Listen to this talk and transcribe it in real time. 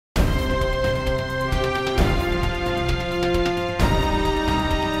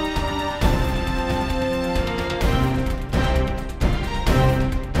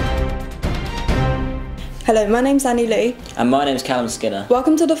Hello, my name's Annie Lee. And my name's Callum Skinner.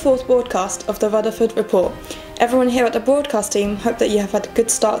 Welcome to the fourth broadcast of the Rutherford Report. Everyone here at the broadcast team hope that you have had a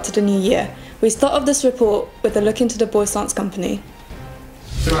good start to the new year. We start off this report with a look into the Boys Dance Company.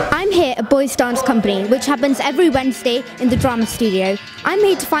 I'm here at Boys Dance Company, which happens every Wednesday in the drama studio. I'm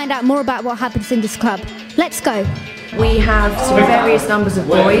here to find out more about what happens in this club. Let's go. We have sort of various numbers of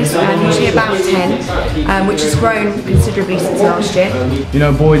boys, usually about 10, which has grown considerably since last year. You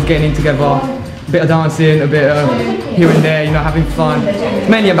know, boys getting in together, a bit of dancing, a bit of here and there, you know, having fun. It's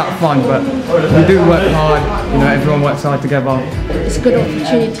mainly about fun, but we do work hard, you know, everyone works hard together. It's a good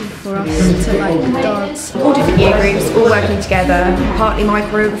opportunity for us to dance. All different year groups, all working together, partly my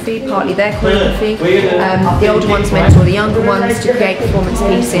choreography, partly their choreography. The older ones mentor the younger ones to create performance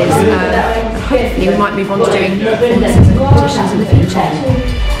pieces, and hopefully we might move on to doing performances and competitions in the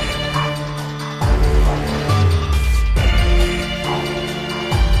future.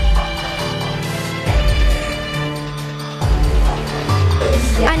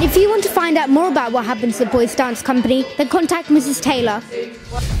 And if you want to find out more about what happens to the Boys Dance Company, then contact Mrs. Taylor.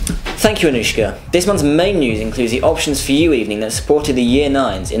 Thank you, Anushka. This month's main news includes the Options for You evening that supported the Year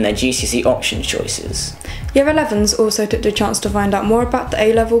 9s in their GCSE option choices. Year 11s also took the chance to find out more about the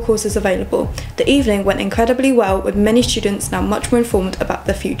A-level courses available. The evening went incredibly well, with many students now much more informed about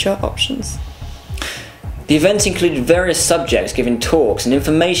their future options. The event included various subjects giving talks and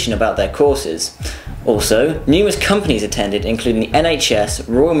information about their courses. Also, numerous companies attended, including the NHS,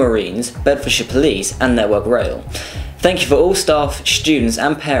 Royal Marines, Bedfordshire Police and Network Rail. Thank you for all staff, students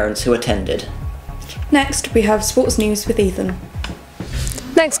and parents who attended. Next, we have sports news with Ethan.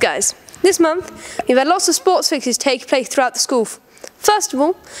 Thanks guys. This month, we've had lots of sports fixtures take place throughout the school. First of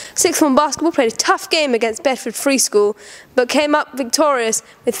all, sixth form basketball played a tough game against Bedford Free School, but came up victorious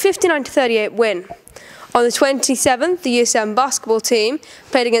with 59-38 win. On the 27th, the Year 7 basketball team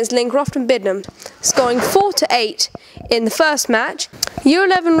played against Lincroft and Bidnam, scoring 4-8 in the first match. Year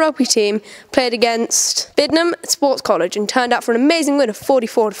 11 rugby team played against Bidnam Sports College and turned out for an amazing win of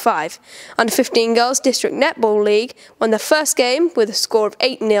 44-5. Under 15 girls District Netball League won their first game with a score of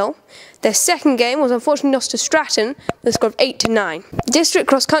 8-0. Their second game was unfortunately lost to Stratton with a score of 8-9. District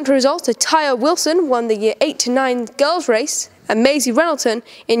cross country results: Tyre Wilson won the Year 8 to 9 girls race, and Maisie Reynolton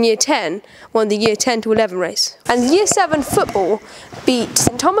in Year 10 won the Year 10 to 11 race. And Year 7 football beat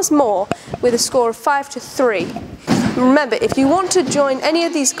St Thomas More with a score of 5-3. Remember, if you want to join any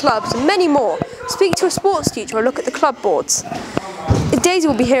of these clubs and many more, speak to a sports teacher or look at the club boards. Daisy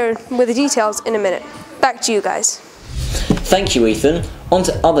will be here with the details in a minute. Back to you guys. Thank you, Ethan. On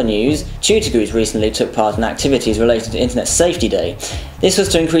to other news. Tutor groups recently took part in activities related to Internet Safety Day. This was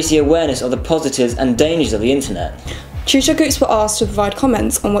to increase the awareness of the positives and dangers of the internet. Tutor groups were asked to provide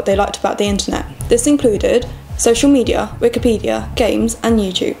comments on what they liked about the internet. This included social media, Wikipedia, games and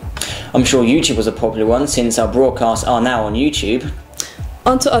YouTube. I'm sure YouTube was a popular one since our broadcasts are now on YouTube.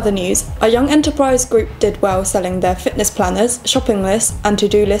 On to other news. A young enterprise group did well selling their fitness planners, shopping lists and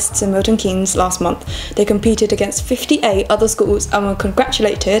to-do lists in Milton Keynes last month. They competed against 58 other schools and were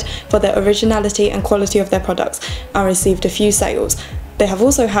congratulated for their originality and quality of their products and received a few sales. They have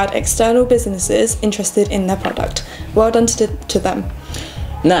also had external businesses interested in their product. Well done to them.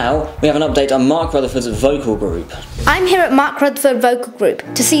 Now, we have an update on Mark Rutherford's vocal group. I'm here at Mark Rutherford Vocal Group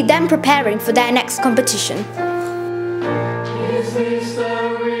to see them preparing for their next competition. Is this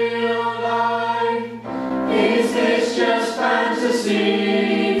the real life? Is this just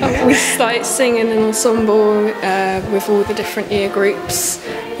fantasy? We started singing an ensemble with all the different year groups.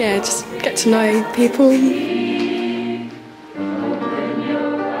 Yeah, just get to know people.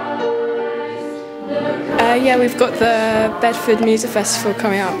 Yeah, we've got the Bedford Music Festival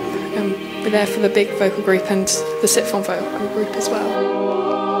coming up. We're there for the big vocal group and the sixth form vocal group as well.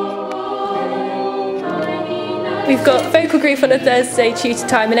 We've got vocal group on a Thursday tutor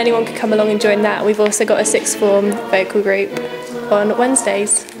time and anyone can come along and join that. We've also got a sixth form vocal group on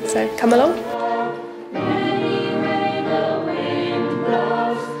Wednesdays, so come along.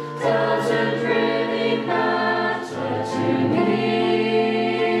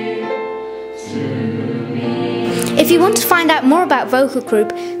 If you want to find out more about Vocal Group,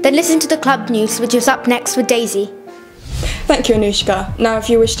 then listen to the club news, which is up next with Daisy. Thank you, Anushka. Now, if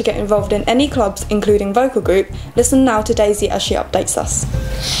you wish to get involved in any clubs, including vocal group, listen now to Daisy as she updates us.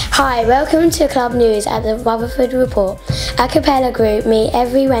 Hi, welcome to Club News at the Rutherford Report. A cappella group meet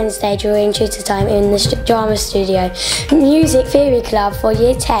every Wednesday during tutor time in the drama studio. Music Theory Club for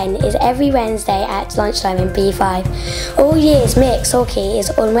Year 10 is every Wednesday at lunchtime in B5. All Years Mixed Hockey is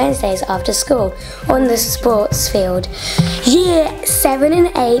on Wednesdays after school on the sports field. Year 7 and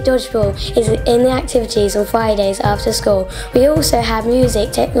 8 Dodgeball is in the activities on Fridays after school We also have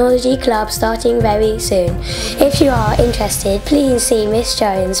Music Technology Club starting very soon. If you are interested, please see Miss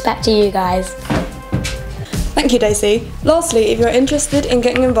Jones. Back to you guys. Thank you, Daisy. Lastly, if you're interested in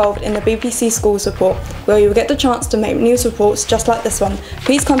getting involved in the BBC Schools Report, where you will get the chance to make news reports just like this one,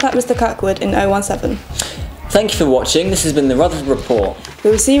 please contact Mr Kirkwood in 017. Thank you for watching. This has been the Rutherford Report.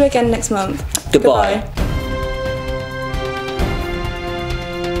 We will see you again next month. Goodbye. Goodbye.